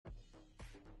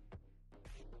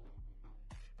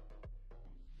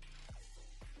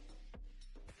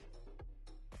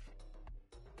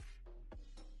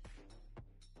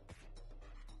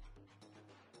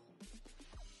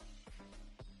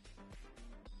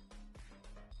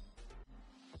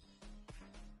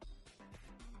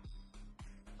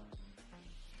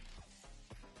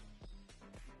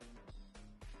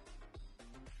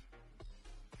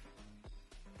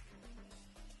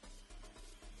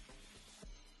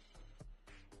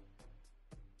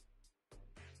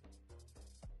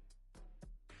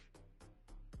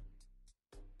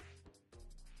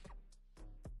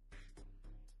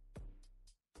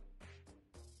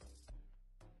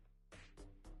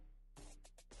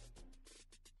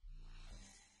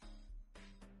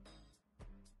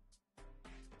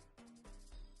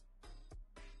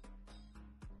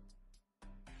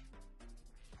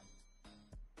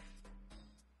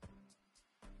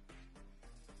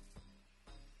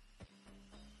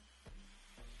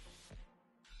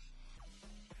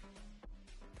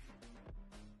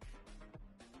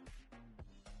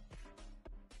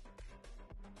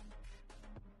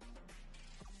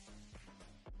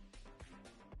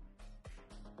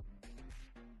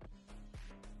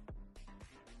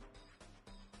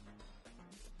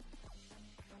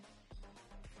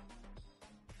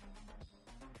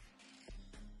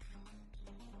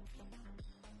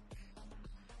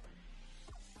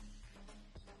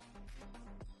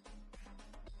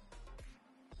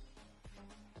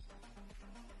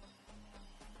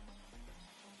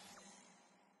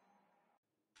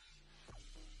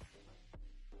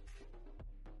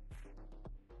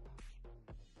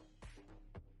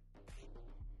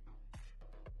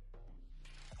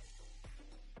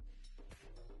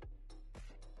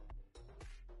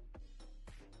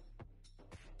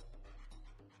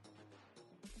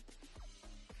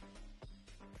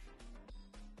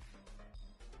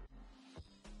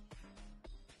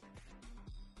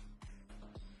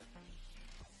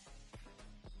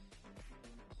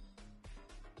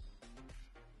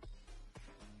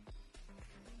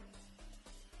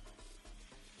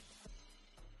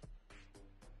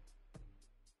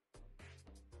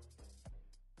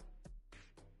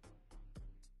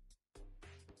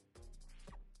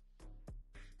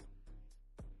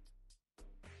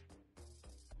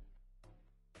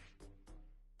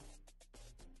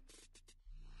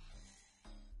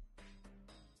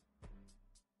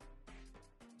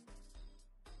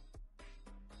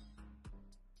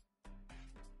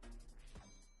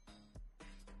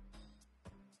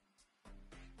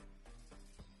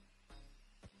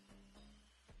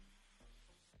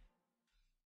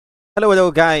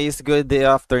Hello guys. Good day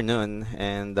afternoon.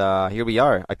 And here we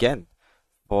are again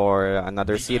for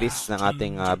another series ng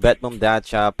ating BetBoom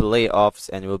Dacha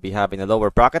playoffs, and we'll be having a lower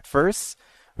bracket first,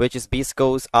 which is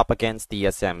Beastcoast up against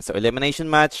TSM. So elimination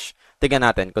match, tignan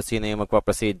natin kung sino yung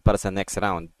magpa-proceed para sa next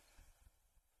round.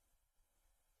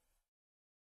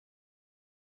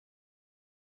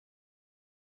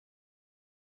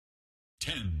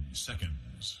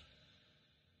 Seconds.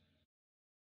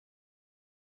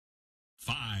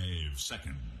 5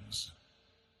 seconds.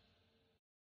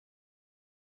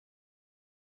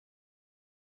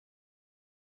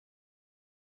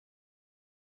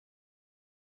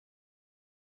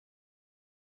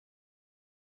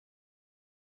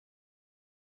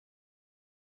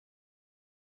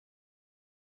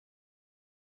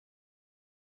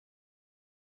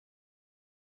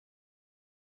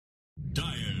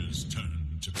 Dyer's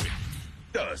turn to pick.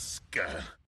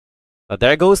 Duska. So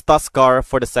there goes Tuskar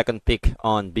for the second pick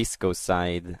on Beastcoast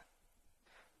side.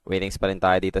 Waitings pa rin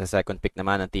tayo dito sa second pick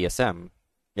naman ng TSM.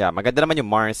 Yeah, maganda naman yung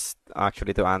Mars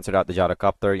actually to answer out the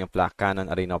Gyrocopter, yung Flak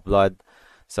Cannon, Arena of Blood.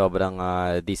 Sobrang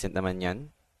decent naman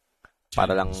yan.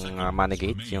 Para lang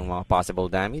manegate yung mga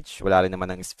possible damage. Wala rin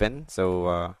naman ng spin.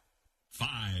 So,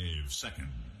 5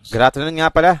 seconds. gratulun nga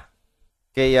pala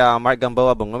kay Mark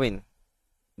Gamboa bungawin.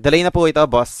 Delay na po ito,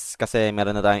 boss, kasi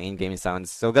meron na tayong in-game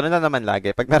sounds. So, ganoon na naman lagi.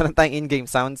 Pag meron tayong in-game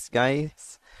sounds,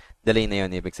 guys, delay na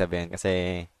yun, ibig sabihin.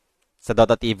 Kasi sa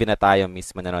Dota TV na tayo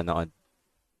mismo nanonood.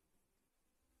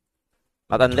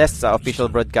 Not unless sa official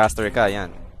broadcaster ka,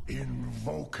 yan.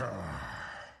 Invoker.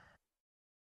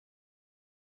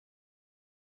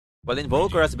 Well,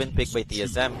 Invoker has been picked by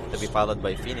TSM to be followed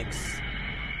by Phoenix.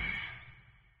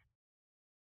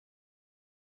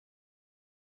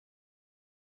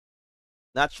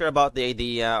 Not sure about the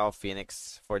idea of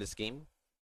Phoenix for this game.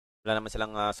 Wala naman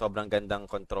silang sobrang gandang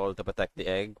control to protect the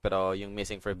egg. Pero yung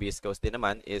missing for Beastcoast din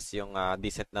naman is yung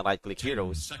decent na right-click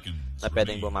heroes na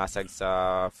pwedeng bumasag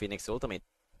sa Phoenix Ultimate.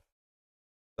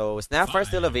 So, Snapfire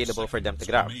still available for them to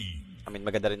grab. I mean,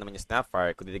 maganda rin naman yung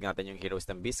Snapfire. Kung titignan natin yung heroes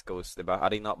ng Beastcoast, diba?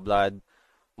 Arena of Blood,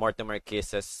 Mortimer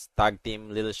Kisses, Tag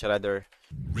Team, Little Shredder.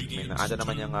 I mean, ano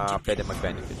naman yung pwede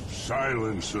mag-benefit.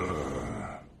 Silencer.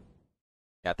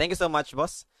 Yeah, thank you so much,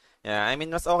 boss. Yeah, I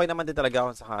mean, mas okay naman din talaga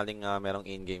kung sakaling merong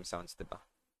in-game sounds, diba?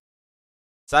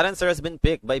 Silencer has been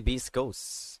picked by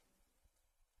Beastcoast.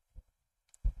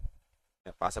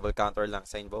 Yeah, possible counter lang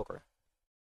sa Invoker.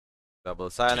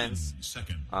 Double silence.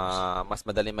 Mas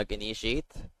madali mag-initiate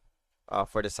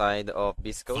for the side of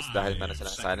Beastcoast dahil meron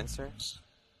silang silencer.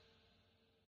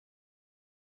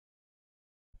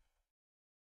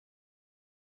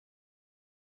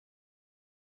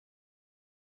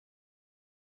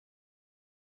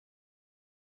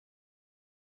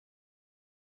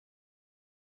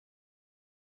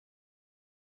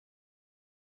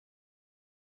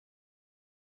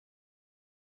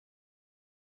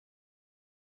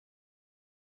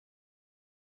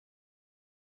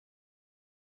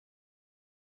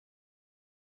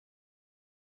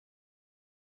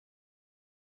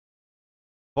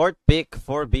 Fourth pick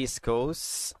for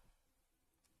Beastcoast.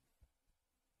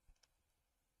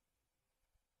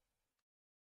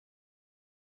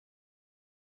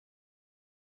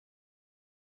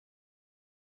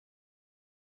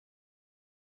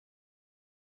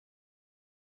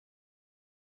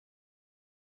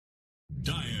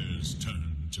 Dyer's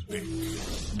turn to pick.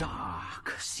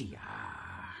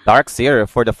 Darkseer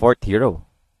for the fourth hero.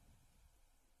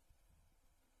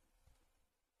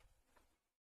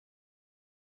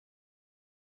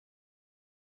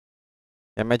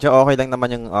 Yeah, medyo okay lang naman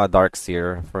yung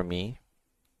Darkseer for me.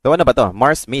 So ano ba to?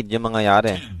 Mars mid yung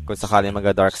mangyayari kung sakaling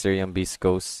mag-Darkseer yung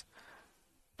Beastcoast.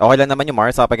 Okay lang naman yung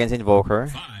Mars up against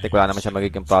Invoker. Think wala naman siya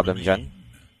magiging problem dyan.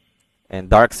 And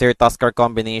Darkseer Tuskar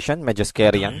combination, medyo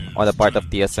scary yan on the part of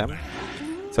TSM.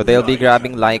 So they'll be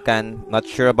grabbing Lycan. Not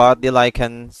sure about the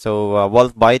Lycan. So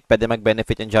Wolf Bite, pwede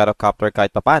mag-benefit yung Gyrocopter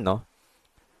kahit papano.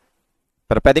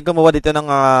 Pero pwedeng kumuha dito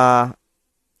ng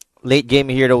late game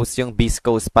heroes yung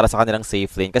Beastcoast para sa kanilang safe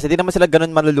lane. Kasi di naman sila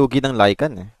ganun malulugi ng Lycan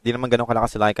eh. Di naman ganun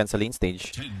kalakas si Lycan sa lane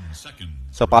stage.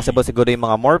 So possible siguro yung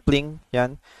mga Morphling,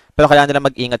 yan. Pero kailangan nila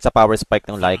mag-ingat sa power spike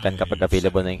ng Lycan kapag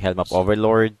available na yung Helm of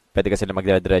Overlord. Pwede kasi sila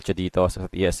magdire-diretso dito sa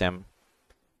TSM.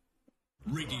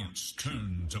 Radiant's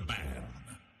turn to ban.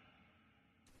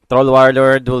 Troll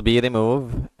Warlord will be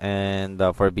removed. And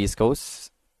for Beastcoast,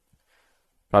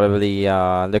 probably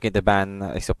looking to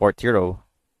ban a support hero.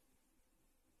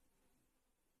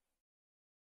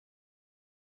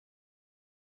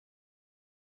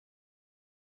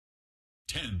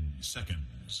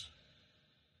 Seconds.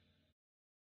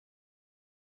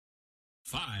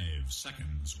 5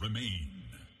 seconds remain.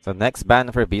 So next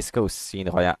ban for Beastcoast, sino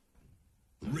kaya?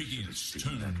 Radiant's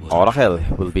turn to Oracle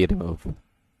will be removed.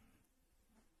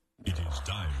 It is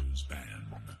Dire's ban.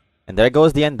 And there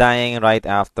goes the Undying right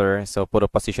after. So puro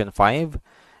position 5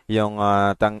 yung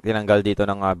tinanggal dito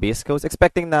ng Beastcoast.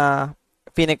 Expecting na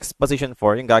Phoenix position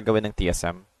 4 yung gagawin ng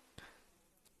TSM.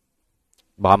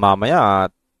 Baka mamaya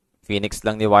Phoenix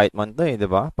lang ni Whitemon to di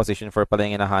ba? Position 4 pala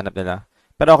yung hinahanap nila.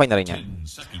 Pero okay na rin yan. 10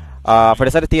 seconds. For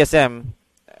the side of TSM,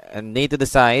 need to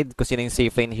decide kung sino yung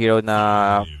safe lane hero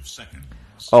na 5 seconds.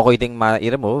 okay ding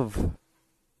i-remove.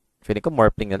 Feeling ko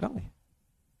Morphling na lang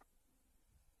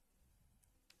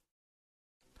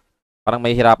Parang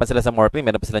may hirapan sila sa Morphling.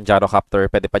 Meron pa silang Gyrocopter.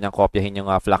 Pwede pa niyang kopyahin yung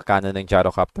flak cannon ng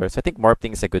Gyrocopter. So I think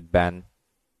Morphling is a good ban.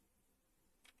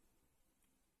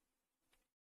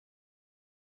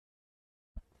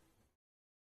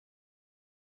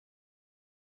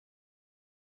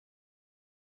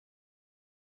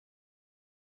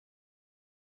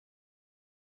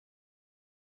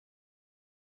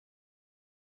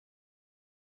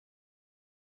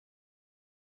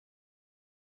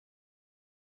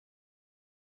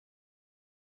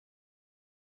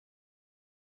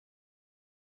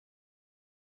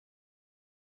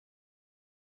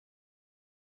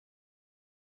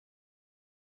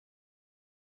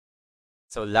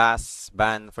 So last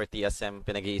ban for TSM,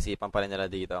 pinag-iisipan pa rin nila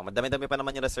dito. Madami-dami pa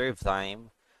naman yung reserve time.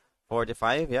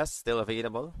 45, yes, still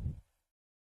available.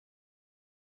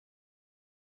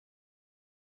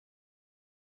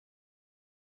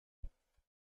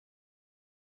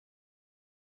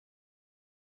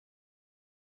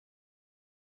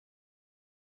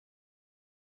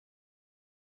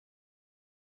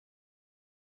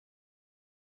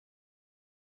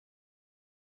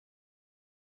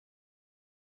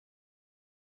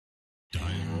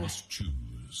 Dire must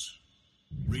choose.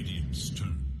 Radiant's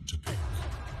turn to pick.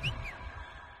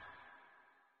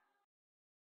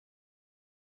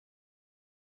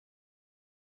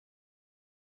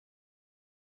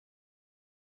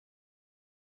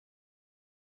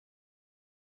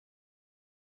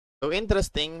 So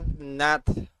interesting, not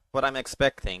what I'm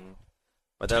expecting.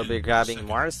 But they'll be 10 grabbing seconds.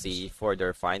 Marcy for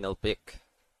their final pick.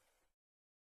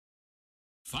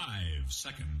 5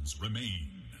 seconds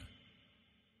remain.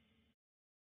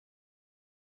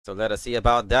 So let us see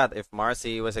about that if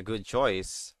Marcy was a good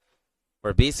choice. For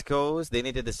Beastcoast, they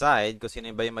need to decide kung sino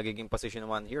ba yung magiging position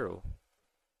 1 hero.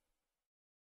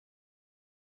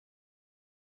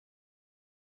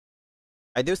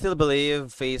 I do still believe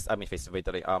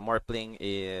Morphling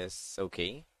is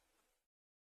okay.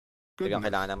 Talagang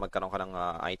kailangan na magkaroon ka ng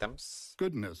items.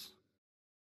 Goodness.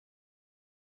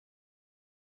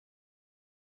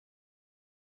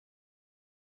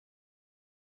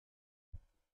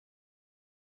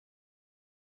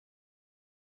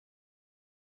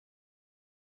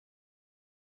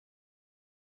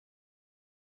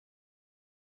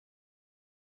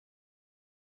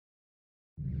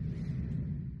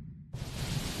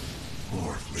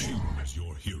 Choose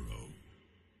your hero.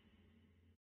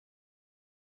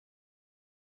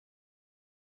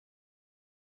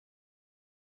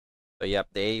 So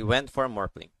yep, they went for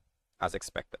Morphling, as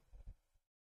expected.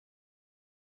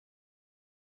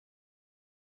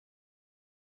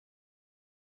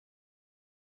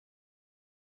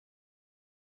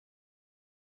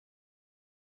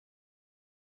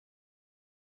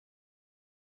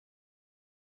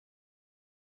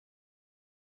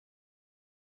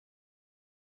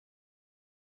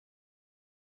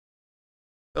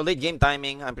 So late game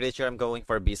timing, I'm pretty sure I'm going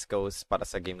for Beastcoast para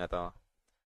sa game na to.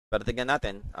 Pero tignan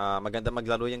natin, maganda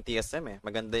maglaro yung TSM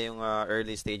Maganda yung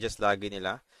early stages lagi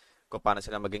nila kung paano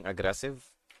sila maging aggressive.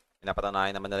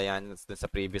 Pinapatunayan naman nila yan dun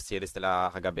sa previous series nila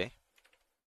kagabi.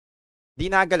 Di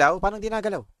nagalaw? Paano di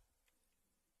nagalaw?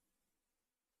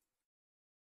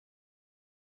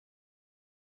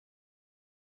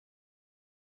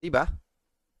 Diba?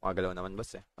 Magalaw naman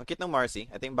boss Ang cute ng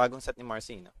Marcy. Ito yung bagong set ni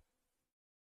Marcy, no?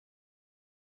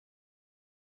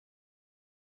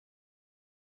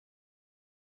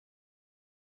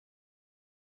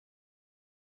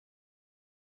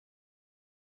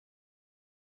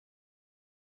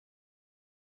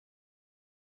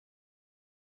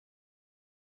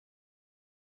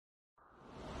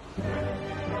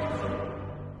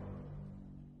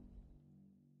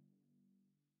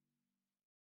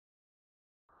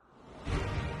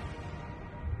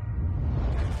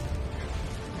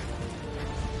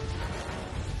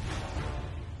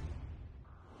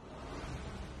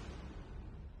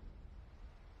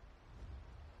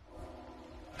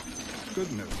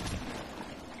 Goodness.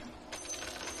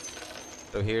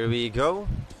 So here we go.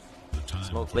 The time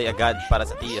Smoke play agad para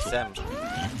sa TSM.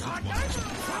 use it wisely.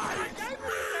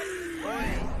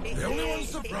 The only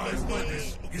ones Surprised by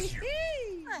this, is you?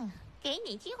 给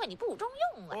你机会你不中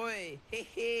用啊！喂，嘿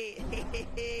嘿嘿嘿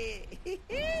嘿嘿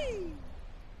嘿。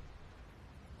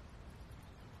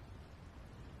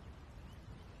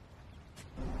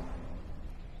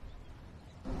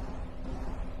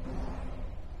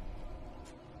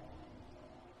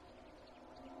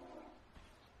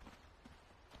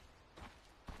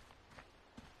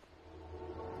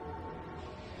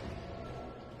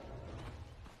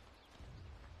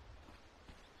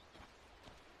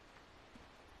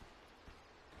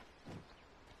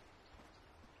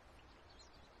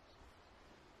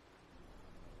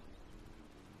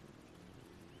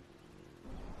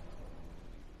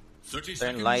30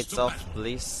 Turn seconds lights to off, battle.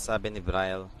 please, sabi ni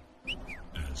Bryle.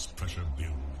 As pressure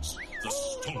builds, the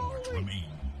stalwart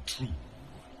remain true.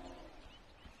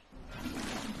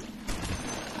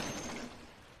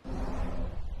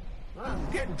 I'm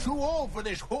getting too old for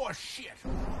this horse shit.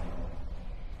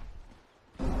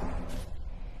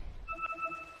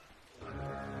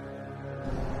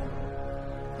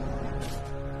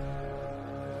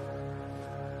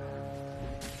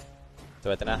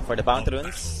 So ito na for the bounty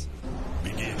runes.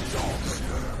 Begins.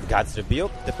 God's Rebuke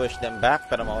to push them back,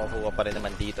 pero makukuha pa rin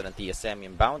naman dito ng TSM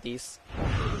yung bounties.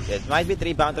 It might be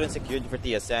 3 bounty runes secured for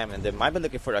TSM, and they might be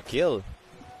looking for a kill.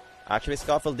 Actually,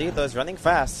 Scoffle dito is running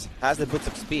fast, has the boots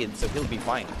of speed, so he'll be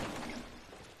fine.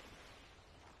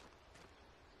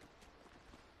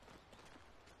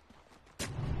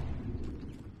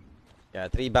 Yeah,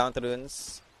 3 bounty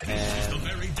runes.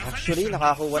 And actually,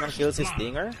 nakakuha ng kill si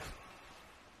Stinger.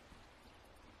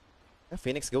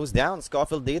 Phoenix goes down.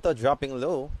 Scofield dito dropping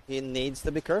low. He needs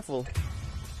to be careful.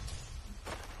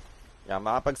 Yeah,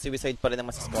 makapag-suicide pa rin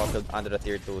naman si Scofield under the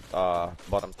tier 2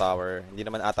 bottom tower. Hindi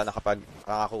naman ata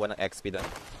nakakakuha ng XP doon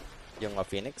yung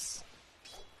Phoenix.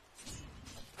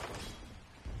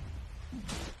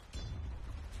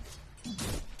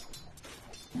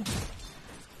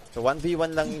 So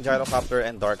 1v1 lang yung Gyrocopter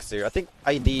and Darkseer. I think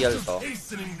ideal to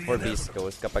for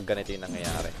Beastcoast kapag ganito yung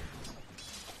nangyayari.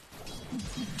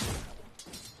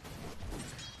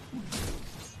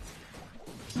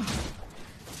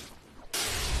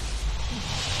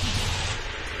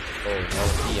 Oh no,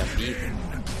 EMP.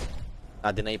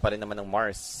 Na-deny pa rin naman ng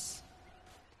Mars.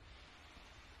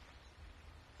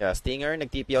 Yeah, Stinger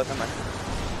nag-TP out naman.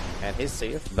 And he's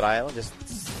safe. Bryle just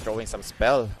throwing some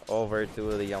spell over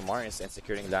to the Mars and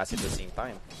securing Lassie at the same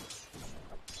time.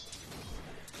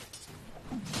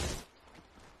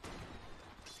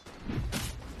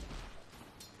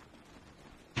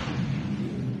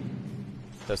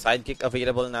 So sidekick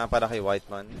available na para kay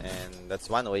Whiteman, and that's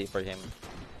one way for him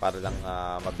para lang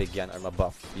mabigyan or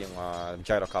mabuff yung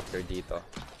Gyrocopter dito.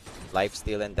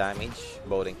 Lifesteal and damage,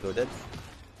 both included.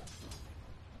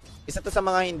 Isa to sa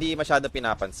mga hindi masyado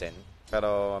pinapansin,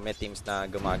 pero may teams na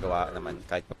gumagawa naman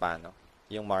kahit paano.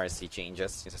 Yung Marcy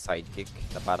changes, yung sa sidekick,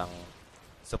 na parang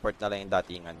support na lang yung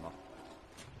datingan mo.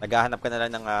 Naghahanap ka na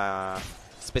lang ng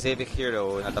specific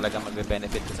hero na talagang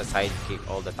magbe-benefit sa sidekick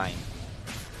all the time.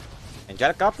 And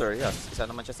Gyrocopter, yes, isa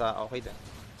naman siya sa okay din.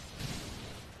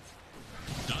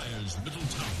 Dire's middle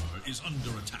tower is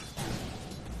under attack.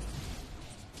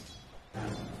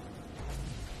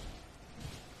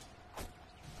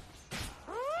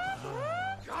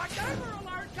 God Gamer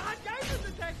alert! God Gamer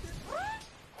detected!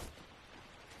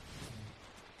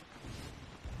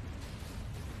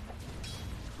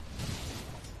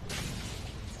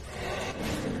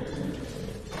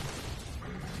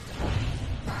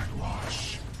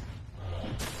 Backwash.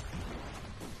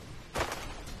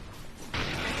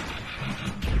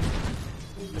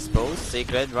 Dispose,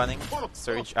 Sacred running,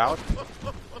 Surge out,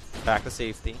 back to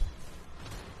safety.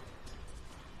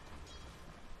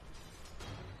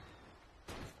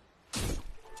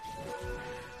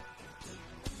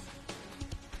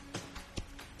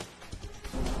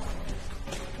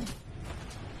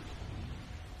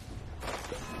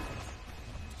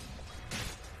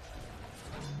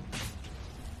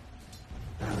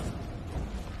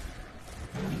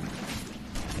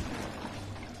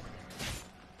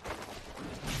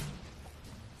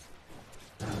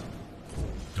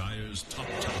 Dire's top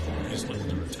tower is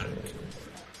under attack.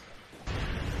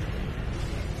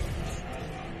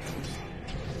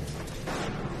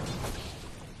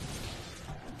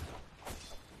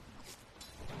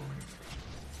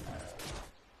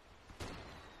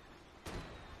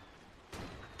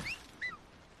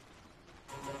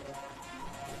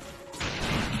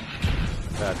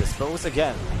 Dispose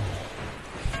again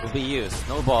will be used.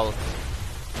 Snowball.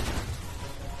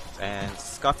 And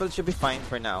Scuffle should be fine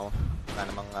for now. Wala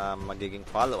namang magiging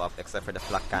follow-up except for the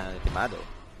flak cannon ni Timado.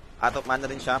 Out of mana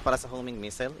rin siya para sa homing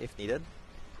missile if needed.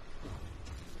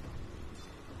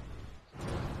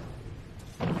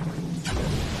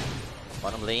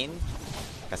 Bottom lane,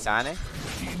 Kasane.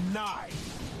 Denied.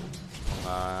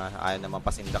 Ayaw naman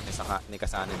pasindak ni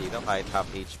Kasane dito kahit half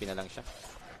HP na lang siya.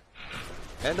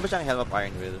 Meron na ba siyang Helm of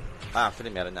Iron Will?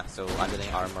 Actually meron na. So, ano na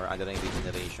yung armor, ano na yung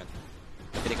regeneration.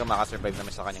 Pili ko makasurvive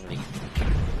naman sa kanyang link.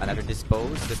 Another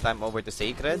dispose, this time over to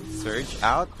Sacred. Surge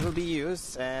out will be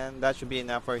used, and that should be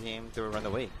enough for him to run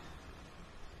away.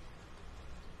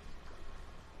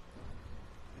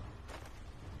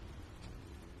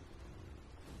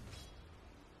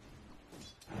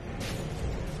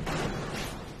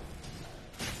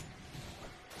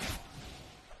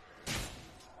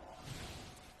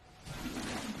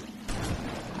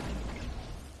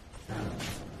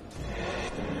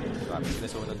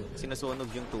 Sinusunog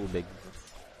yung tubig.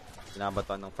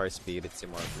 Binabato ng Fire Spirit si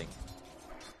Morphling.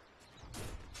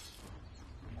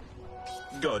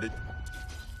 Got it.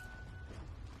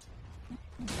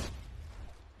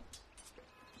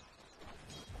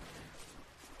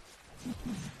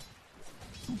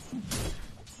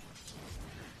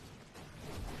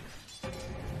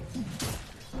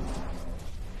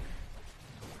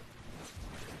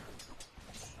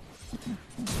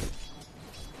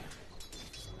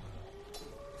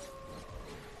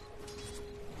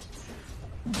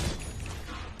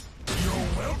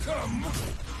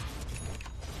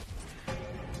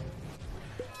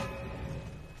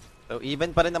 So,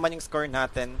 even pa rin naman yung score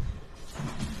natin.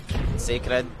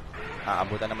 Sacred,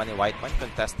 aabutan naman ni Whiteman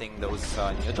contesting those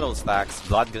neutral stacks.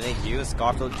 Blood Grenade used.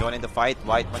 Scarfield joining the fight.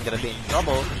 Whiteman gonna be in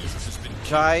trouble.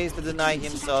 Tries to deny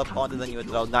himself onto the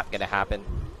neutral. Not gonna happen.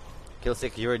 Kill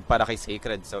secured para kay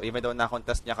Sacred. So, even though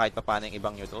na-contest niya kahit pa paano yung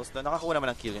ibang neutrals, doon nakakuha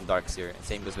naman ng kill yung Darkseer. And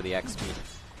same goes with the XP.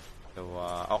 So,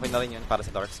 okay na rin yun para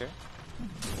sa Darkseer.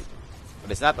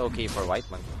 But it's not okay for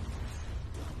Whiteman.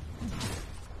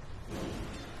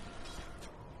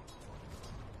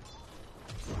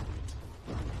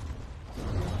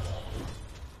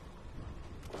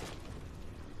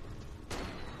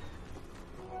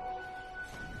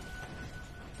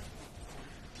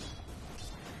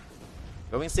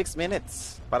 Going 6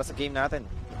 minutes para sa game natin.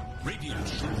 Radiant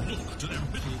should look to their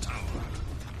middle tower.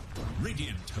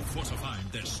 Radiant have fortified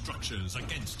their structures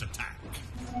against attack.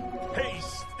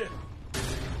 Haste.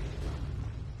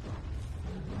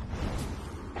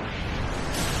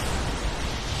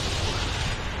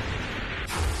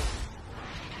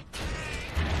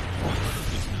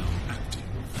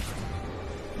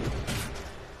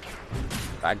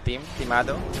 Tag team,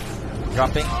 Timado.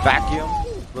 Dropping, vacuum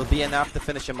will be enough to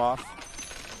finish him off.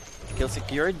 Kill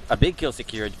secured, a big kill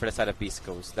secured for the side of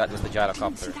Beastcoast. That was the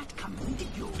gyrocopter.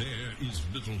 There is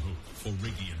little hope for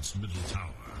Radiant's middle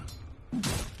tower.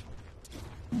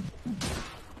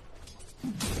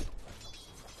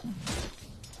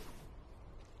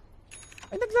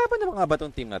 Ay, naglaban na mga ba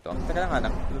itong team na to? Teka lang nga,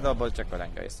 double check ko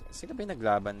lang guys. Sino ba yung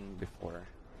naglaban before?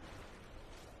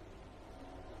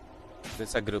 Doon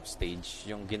sa group stage,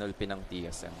 yung ginulpi ng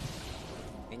TSM.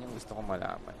 Yun yung gusto kong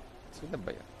malaman. Sino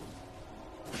ba yun?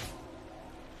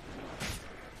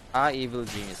 Evil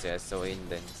Geniuses. So, yun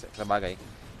din. Sa bagay,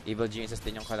 Evil Geniuses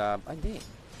din yung kalaban. Hindi.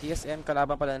 TSM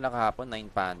kalaban pala nila kahapon, 9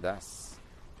 Pandas.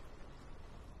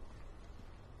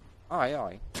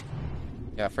 Okay.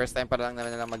 Yeah, first time para lang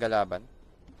nila magalaban.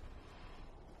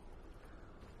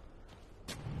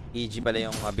 EG pala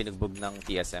yung binugbog ng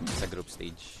TSM sa group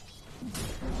stage.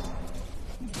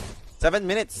 7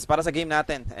 minutes para sa game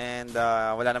natin. And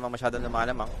wala namang masyadong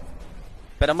lumalamang.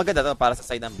 Pero maganda to para sa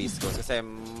side ng Beastcoast kasi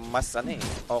mas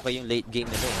okay yung late game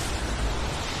nila eh.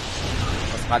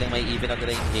 Mas kaling may even of the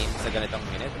late game sa ganitong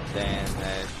minute, then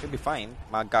should be fine.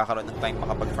 Magkakaroon ng time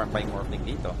makapag-farm pa yung Morphling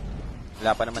dito.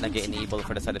 Wala pa naman nag-enable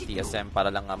for the side of TSM para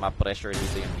lang ma-pressure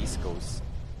dito yung Beastcoast.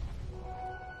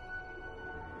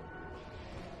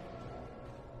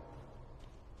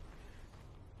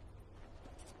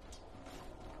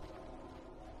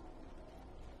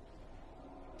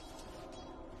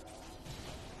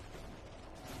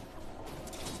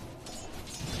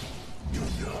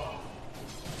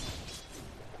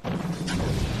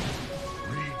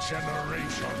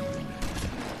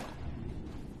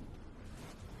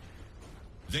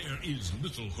 There is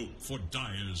little hope for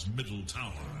Dire's middle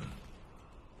tower.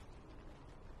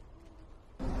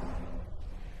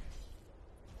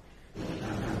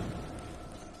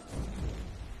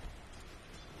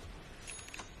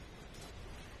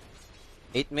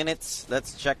 Eight minutes.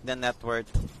 Let's check the net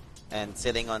worth. And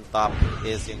sitting on top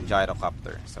is yung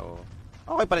gyrocopter. So,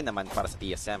 okay pa rin naman para sa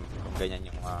TSM kung ganyan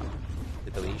yung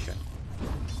situation.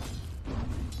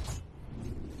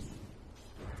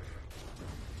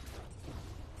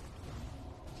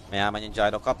 Mayaman yung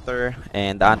gyrocopter.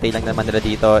 And antay lang naman nila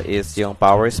dito is yung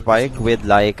power spike with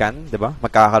Lycan, diba?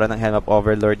 Magkakaroon ng Helm of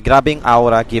Overlord. Grabing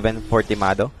aura given for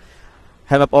Timado.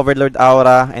 Helm of Overlord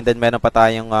aura, and then meron pa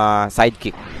tayong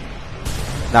sidekick.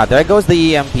 Now, there goes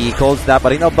the EMP. Cold Snap,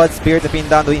 Arena of Blood Spear to pin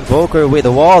down the Invoker with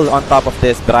a wall on top of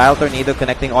this. Brile Tornado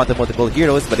connecting onto multiple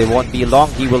heroes, but it won't be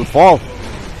long. He will fall.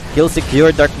 Kill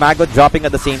secured. Dark Mago dropping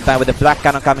at the same time with the Black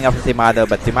Cannon coming up from Timado,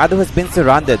 but Timado has been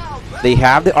surrounded. They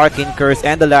have the Arcane Curse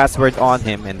and the last word on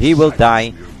him, and he will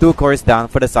die. 2 cores down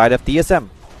for the side of TSM.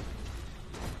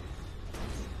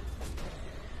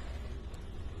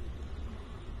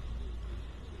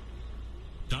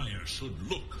 Dire should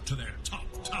look to their top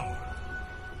tower.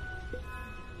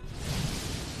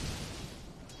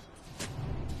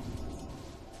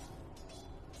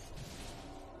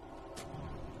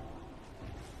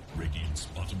 Radiant's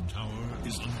bottom tower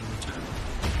is under attack.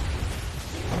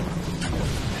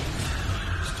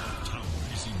 Dire's top tower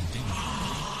is in danger.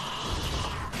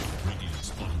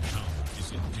 Radiant's bottom tower is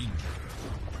in danger.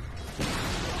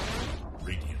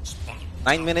 Radiant's bottom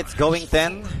 9 minutes going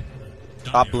 10.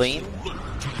 Top lane.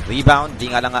 Rebound, di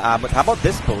nga lang aabot. How about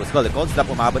dispose? Well, the Cold Snap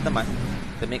umabot naman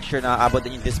to make sure na aabot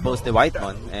din yung dispose ni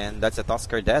Whitemon, and that's a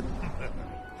Tusker dead.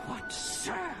 What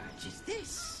surge is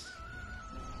this?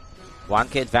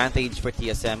 1k advantage for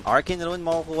TSM. Arcane Rune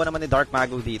makukuha naman ni Dark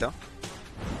Mago dito.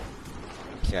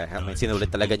 Kaya may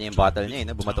sinulit talaga niya yung battle niya,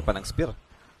 no? Bumato pa ng spear.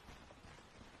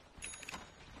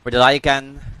 For the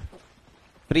Lycan,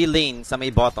 3 lane sa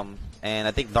may bottom. And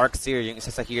I think Darkseer yung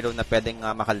isa sa hero na pwedeng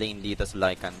makalane dito sa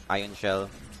Lycan. Iron Shell.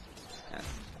 Yan.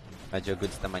 Medyo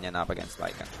goods naman yan up against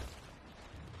Lycan.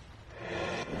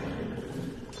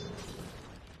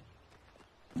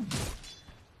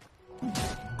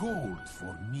 Gold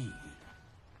for me.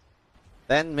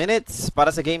 10 minutes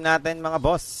para sa game natin mga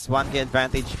boss. 1k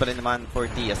advantage pa rin naman for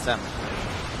TSM.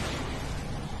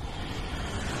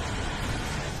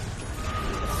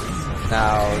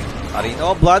 Now,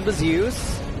 Arena of Blood was used.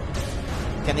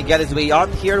 Can he get his way out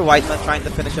here? Whitemon trying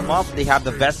to finish him off. They have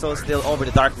the vessel still over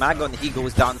the Dark Mago, and he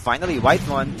goes down finally.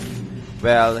 Whitemon,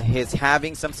 well, he's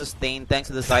having some sustain thanks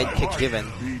to the sidekick given.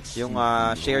 Yung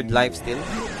shared life still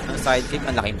ng sidekick,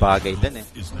 ang laking bagay din eh.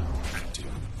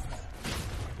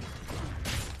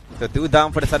 So 2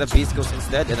 down for the side of Beastcoast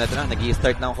instead. And ito na,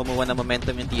 nag-i-start na kumuha ng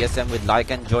momentum yung TSM with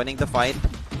Lycan joining the fight.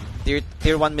 Tier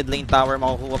 1 mid lane tower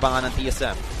makukuha pa nga ng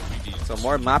TSM. So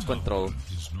more map control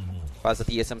para sa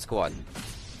TSM squad.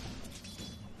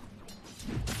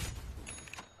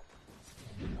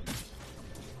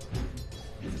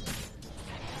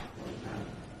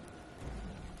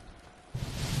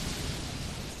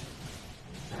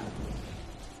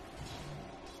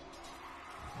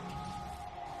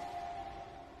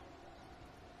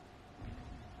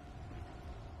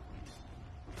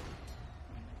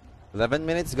 $11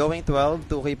 minutes going 12.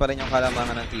 2K pa rin yung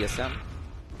kalamangan ng TSM.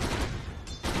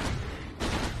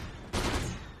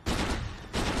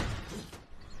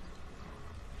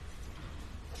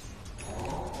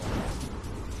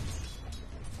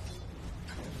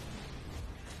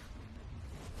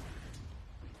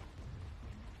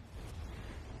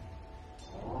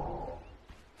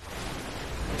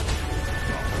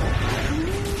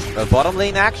 Well, bottom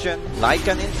lane action.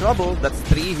 Lycan in trouble. That's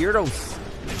 3 heroes.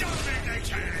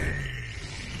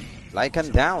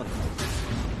 Lycan down.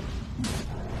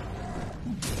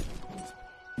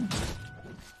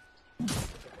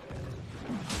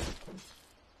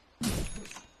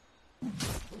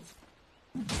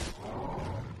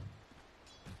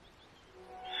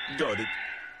 Got it.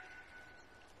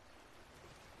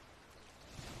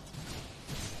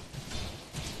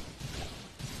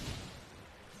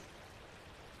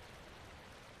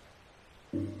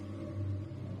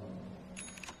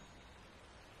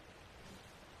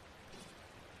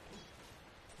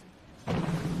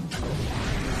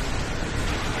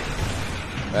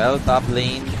 Well, top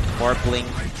lane, Morp lane,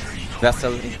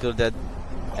 Vessel included,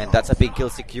 and that's a big kill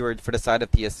secured for the side of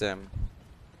TSM.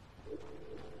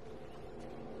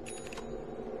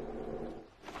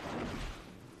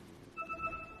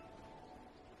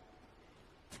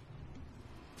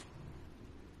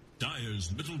 Dire's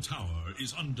middle tower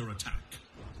is under attack.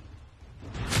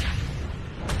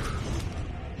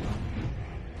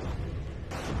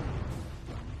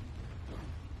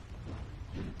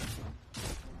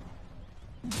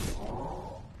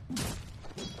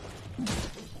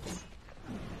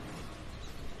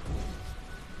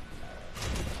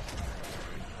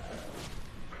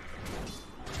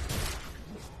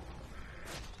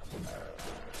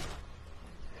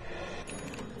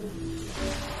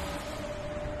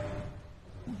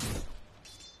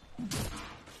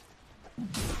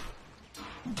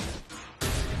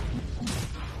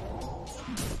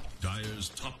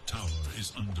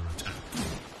 is under attack.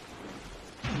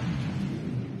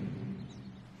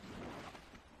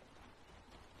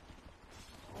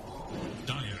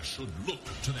 Dire should look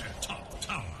to their top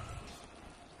tower.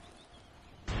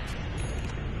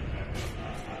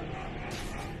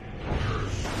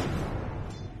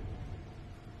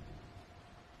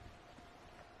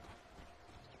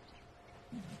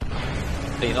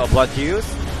 They know blood use.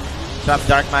 Traps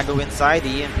Dark Mago inside.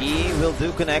 The EMP will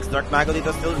do connects. Dark Mago dito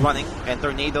still running. And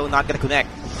Tornado not gonna connect.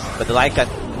 But the Lycan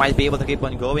might be able to keep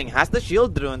on going. Has the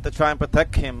shield rune to try and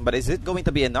protect him. But is it going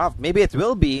to be enough? Maybe it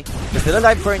will be. They're still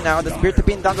alive for now. The Spear to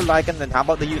pin down the Lycan. Then how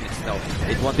about the units? No.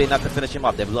 It won't be enough to finish him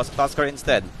up. They've lost Tusker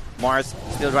instead. Mars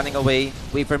still running away.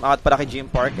 Waveform out para kay Gym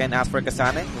Park. And as for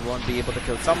Kasane, he won't be able to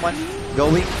kill someone.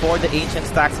 Going for the Ancient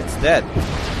Stacks instead.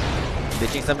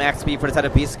 Ditching some XP for the side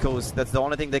of Beastcoast. That's the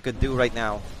only thing they could do right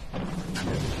now.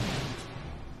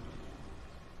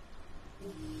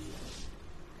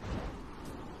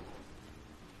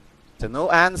 So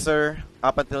no answer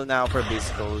up until now for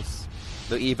Beastcoast.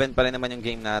 Though even pa rin naman yung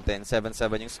game natin.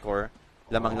 7-7 yung score.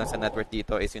 Lamang lang sa network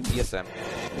dito is yung TSM.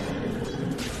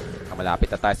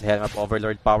 Malapit na tayo sa Helm of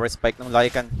Overlord power spike ng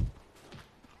Lycan.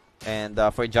 And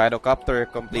for Gyrocopter,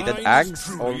 completed Ags,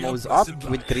 almost up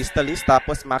with Crystallis.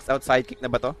 Tapos max out sidekick na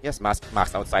ba to? Yes, max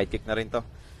out sidekick na rin to.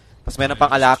 Tapos meron pang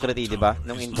alacrity, di ba?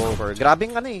 Nung Invoker.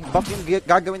 Grabing buff yung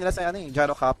gagawin nila sa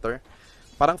Gyrocopter.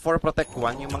 Parang 4 protect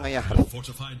 1 yung mangyayari.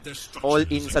 All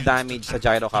in sa damage sa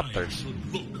Gyrocopter.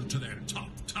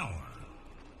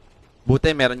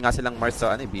 Buti meron nga silang Mars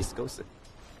sa Beastcoast.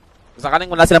 Kung sakaling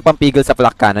wala silang pampigil sa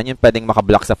flak cannon, yung pwedeng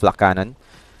makablock sa flak cannon.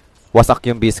 Wasak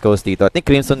yung Beastcoast dito. At ni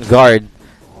Crimson Guard,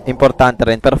 importante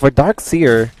rin. Pero for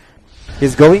Darkseer,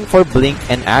 he's going for Blink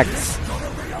and Axe.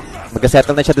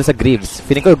 Mag-settle na siya dun sa Greaves.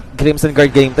 Feeling ko Crimson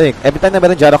Guard game to eh. Every time na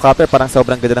meron Gyrocopter, parang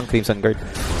sobrang ganda ng Crimson Guard.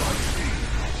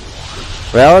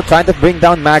 Well, trying to bring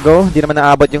down Mago. Hindi naman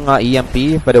naabot yung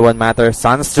EMP. But it won't matter.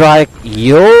 Sunstrike.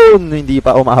 Yun! Hindi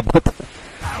pa umabot.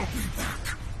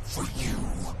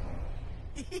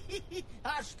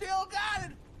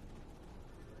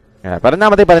 Yeah, para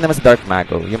namatay pa rin naman si Dark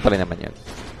Mago. Yun pa rin naman yun.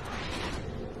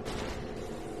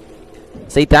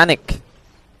 Satanic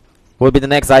will be the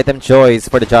next item choice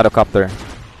for the Gyrocopter.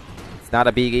 It's not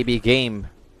a BKB game.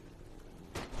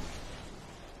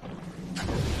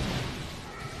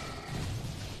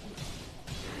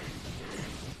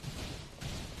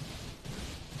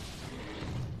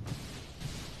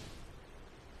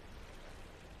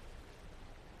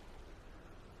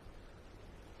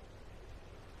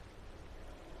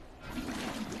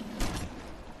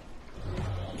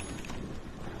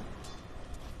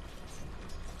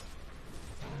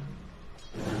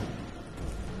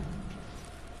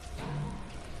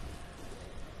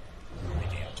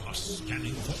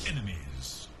 Scanning for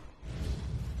enemies.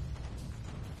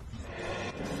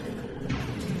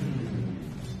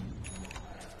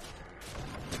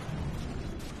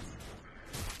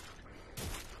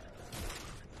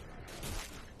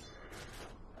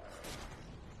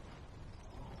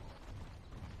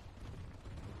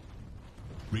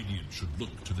 Radiant should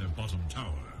look to their bottom tower.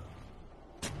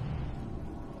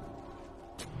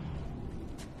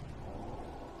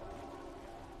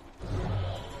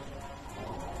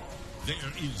 There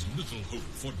is little hope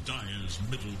for Dire's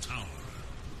middle tower.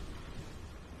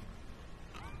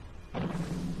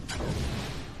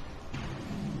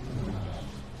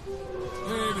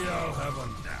 Maybe I'll have a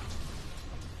nap.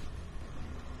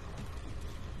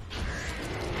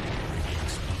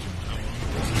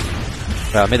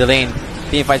 Well, middle lane,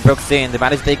 teamfight broke in. They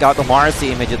managed to take out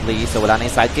Marcy immediately. So wala na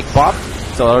yung sidekick pop.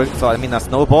 So I mean, a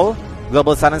snowball.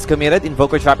 Global Silence committed.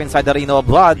 Invoker trap inside the Reno of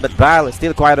Blood. But Bile is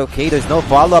still quite okay. There's no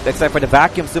follow-up except for the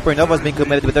vacuum. Supernova has been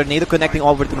committed with Tornado connecting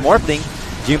over to the Morphling.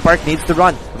 Gym Park needs to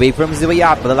run. Waveform is the way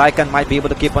out. But the Lycan might be able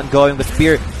to keep on going with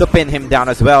Spear to pin him down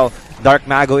as well. Dark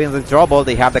Mago in the trouble.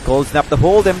 They have the cold snap to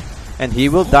hold him. And he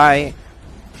will die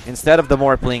instead of the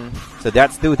Morphling. So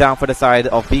that's 2 down for the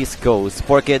side of Beastcoast.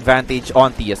 4K advantage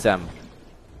on TSM.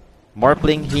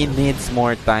 Morphling, he needs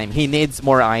more time. He needs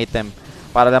more item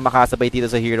para lang makasabay dito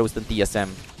sa heroes ng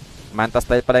TSM. Manta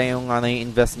style pala yung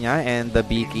invest niya and the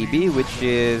BKB which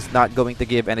is not going to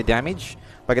give any damage.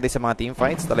 Pagdating sa mga team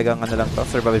fights, talagang lang to,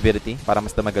 survivability para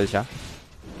mas tumagal siya.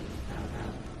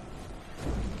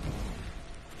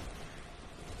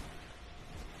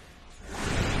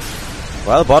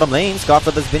 Well, bottom lane,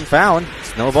 Scotland has been found.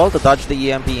 Snowball to dodge the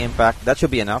EMP impact. That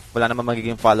should be enough. Wala naman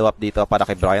magiging follow-up dito para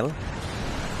kay Bryle.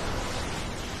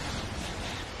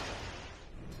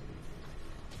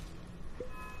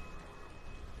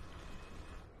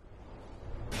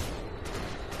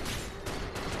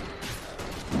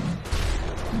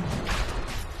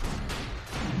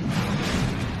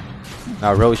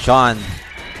 Now Roshan.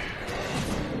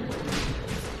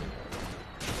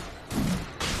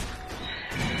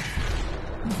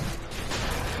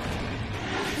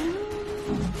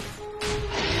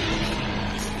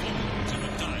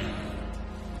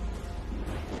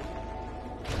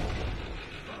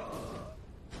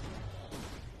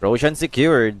 Roshan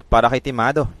secured para kay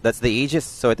Timado. That's the Aegis.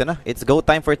 So ito na. It's go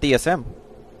time for TSM.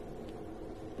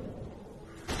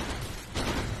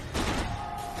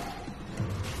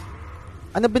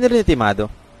 Ano binili ni Timado?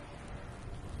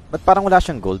 Ba't parang wala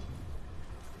siyang gold?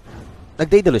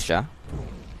 Nag-Daedalus siya?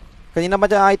 Kanina ba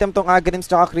dyan item tong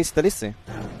Aghanim's tsaka Crystallis eh.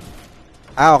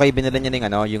 Ah, okay. Binili niya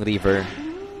ng yung River.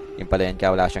 Yung pala yan,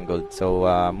 kaya wala siyang gold. So,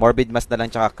 Morbid Mask na lang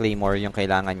tsaka Claymore yung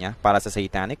kailangan niya para sa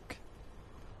Satanic.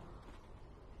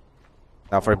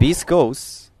 Now for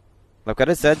Beastcoast, like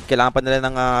I said, kailangan pa nila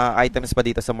ng items pa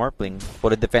dito sa Morphling.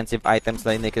 Puro defensive items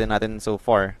na nakita natin so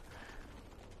far.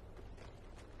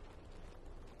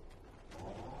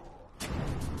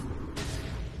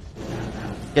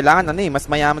 Kailangan mas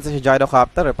mayaman sa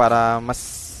Gyrocopter para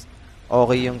mas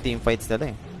okay yung team fights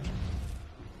nila eh.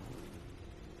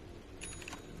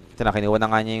 Ito na, kinuha na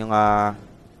nga niya yung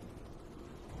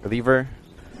River.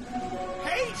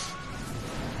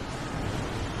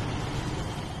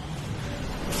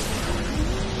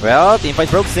 Well, team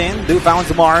fight broke in. Do found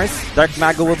Mars. Dark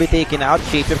Mago will be taken out.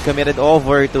 Shaper committed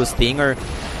over to Stinger.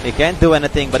 He can't do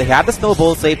anything, but he had the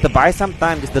snowball save to buy some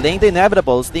time. Just delaying the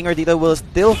inevitable. Stinger Dito will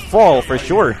still fall for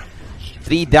sure.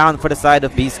 3 down for the side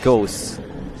of Beast Coast.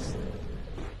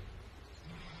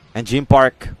 And Jim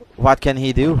Park, what can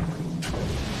he do?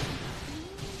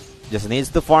 Just needs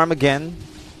to farm again.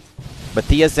 But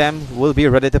TSM will be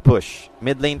ready to push.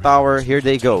 Mid lane tower, here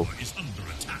they go.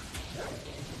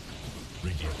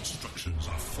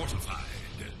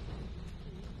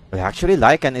 Well, actually,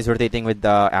 Lycan is rotating with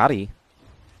Ari.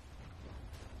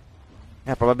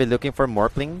 Yeah, probably looking for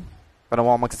Morphling. Para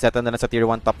mo magsasettle na sa tier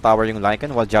 1 top tower yung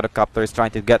Lycan, while Gyrocopter is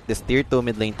trying to get this tier 2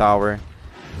 mid lane tower.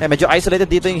 Yeah, medyo isolated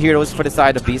dito yung heroes for the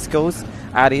side of Beast Coast.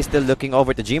 Ari is still looking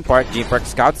over to Jim Park. Jim Park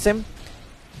scouts him.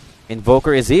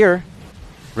 Invoker is here.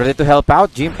 Ready to help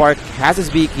out. Jim Park has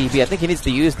his BKB. I think he needs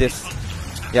to use this.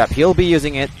 Yep, he'll be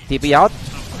using it. TP out.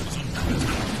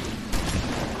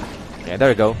 Yeah, there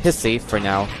we go. He's safe for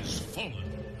now.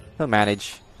 He'll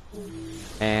manage.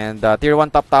 And tier 1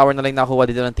 top tower na lang nakuha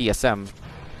dito ng TSM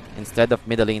instead of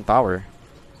middle lane tower.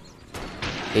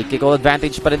 8k gold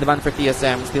advantage pa rin naman for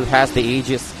TSM. Still has the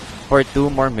Aegis for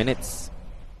 2 more minutes.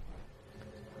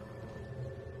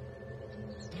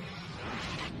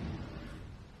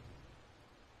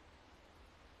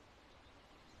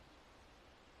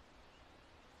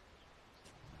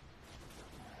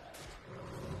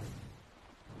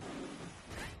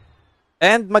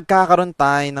 And magkakaroon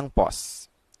tayo ng pause.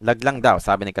 Lag lang daw,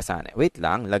 sabi ni Kasane. Wait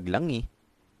lang, lag lang eh.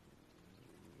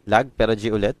 Lag, pero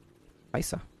G ulit. Ay,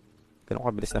 sa. Ganun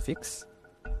kabilis na fix.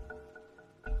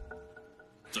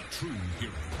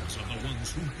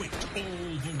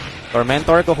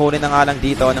 Tormentor, kukunin na nga lang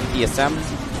dito ng TSM.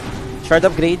 Shard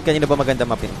upgrade, kanina ba maganda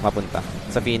mapunta?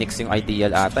 Sa Phoenix yung ideal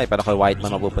ata eh, pero kay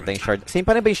Whitemon mapupunta yung shard. Same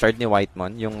pa rin ba yung shard ni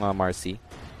Whitemon, yung Marcy?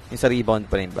 Yung sa rebound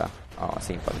pa rin ba? Oo,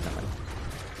 same pa rin naman.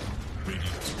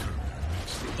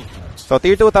 So,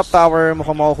 tier 2 top tower,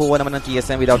 mukhang makukuha naman ng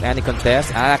TSM without any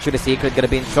contest. And actually, Sacred gonna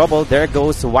be in trouble. There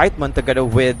goes Whitemon together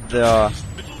with the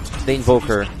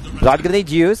Invoker. Blood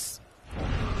Grenade use.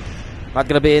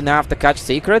 Not gonna be enough to catch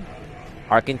Sacred.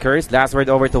 Arcane Curse, last word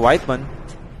over to Whitemon.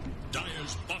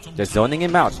 Just zoning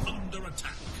him out.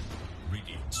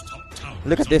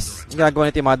 Look at this. Yung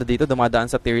ginagawa ni Timado dito, dumadaan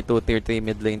sa tier 2, tier 3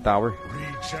 mid lane tower.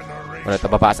 Wala,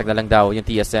 tababasag na lang daw yung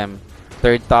TSM.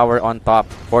 Third tower on top.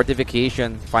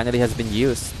 Fortification finally has been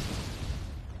used.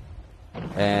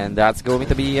 And that's going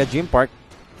to be a Jim Park.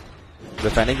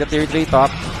 Defending the tier 3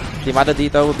 top. Timada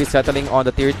dito will be settling on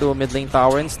the tier 2 mid lane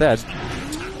tower instead.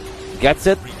 Gets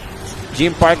it.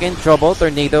 Jim Park in trouble.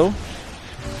 Tornado.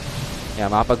 Yeah,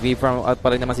 makapag-V from out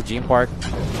pa rin naman si Jim Park.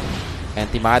 And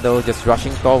Timado just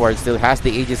rushing forward. Still has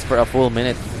the Aegis for a full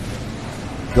minute.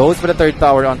 Goes for the third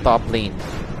tower on top lane.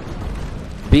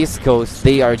 Beastcoast,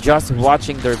 they are just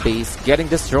watching their base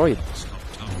getting destroyed.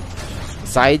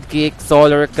 Sidekick,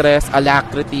 Solar Crest,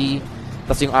 Alacrity,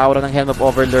 tas yung aura ng Helm of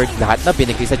Overlord, lahat na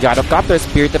binigay sa Gyrocopter.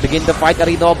 Spear to begin the fight.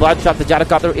 Arino, Bloodshot, the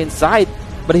Gyrocopter inside.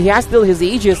 But he has still his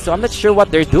Aegis, so I'm not sure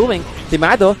what they're doing.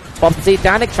 Timado pops the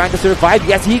Satanic, trying to survive.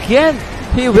 Yes, he can!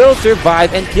 He will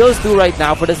survive and kills 2 right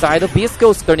now for the side of Beast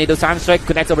Coast. Tornado Soundstrike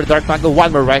connects over the Dark Mago.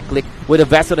 One more right click with a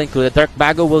Vessel included. Dark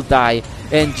Mago will die.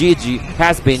 And GG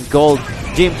has been gold.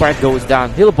 Jim Park goes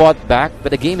down. He'll bot back,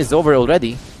 but the game is over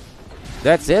already.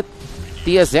 That's it.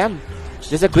 TSM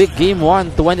Just a quick game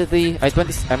 1, 23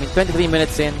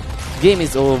 minutes in. Game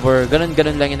is over.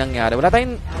 Ganun-ganun lang yung nangyari. Wala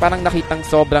tayong parang nakitang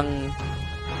sobrang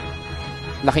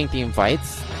laking team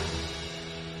fights.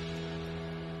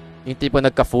 Yung tipo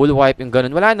nagka-full wipe, yung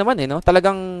ganun. Wala naman no?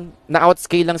 Talagang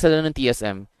na-outscale lang sila ng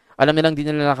TSM. Alam nilang di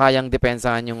nila kayang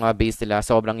depensahan yung base nila.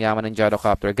 Sobrang yaman ng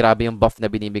Gyrocopter. Grabe yung buff na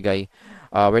binibigay.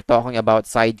 We're talking about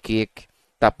Sidekick,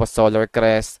 tapos Solar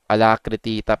Crest,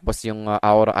 Alacrity, tapos yung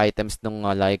aura items ng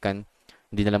Lycan.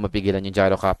 Hindi nila mapigilan yung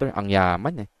Gyrocopter. Ang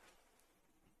yaman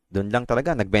Doon lang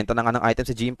talaga. Nagbenta na nga ng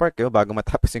items sa Gym Park bago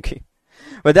matapos yung game.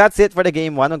 But that's it for the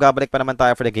game 1. Magabalik pa naman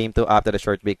tayo for the game 2 after the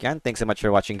short break yan. Thanks so much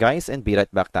for watching guys and be right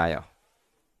back tayo.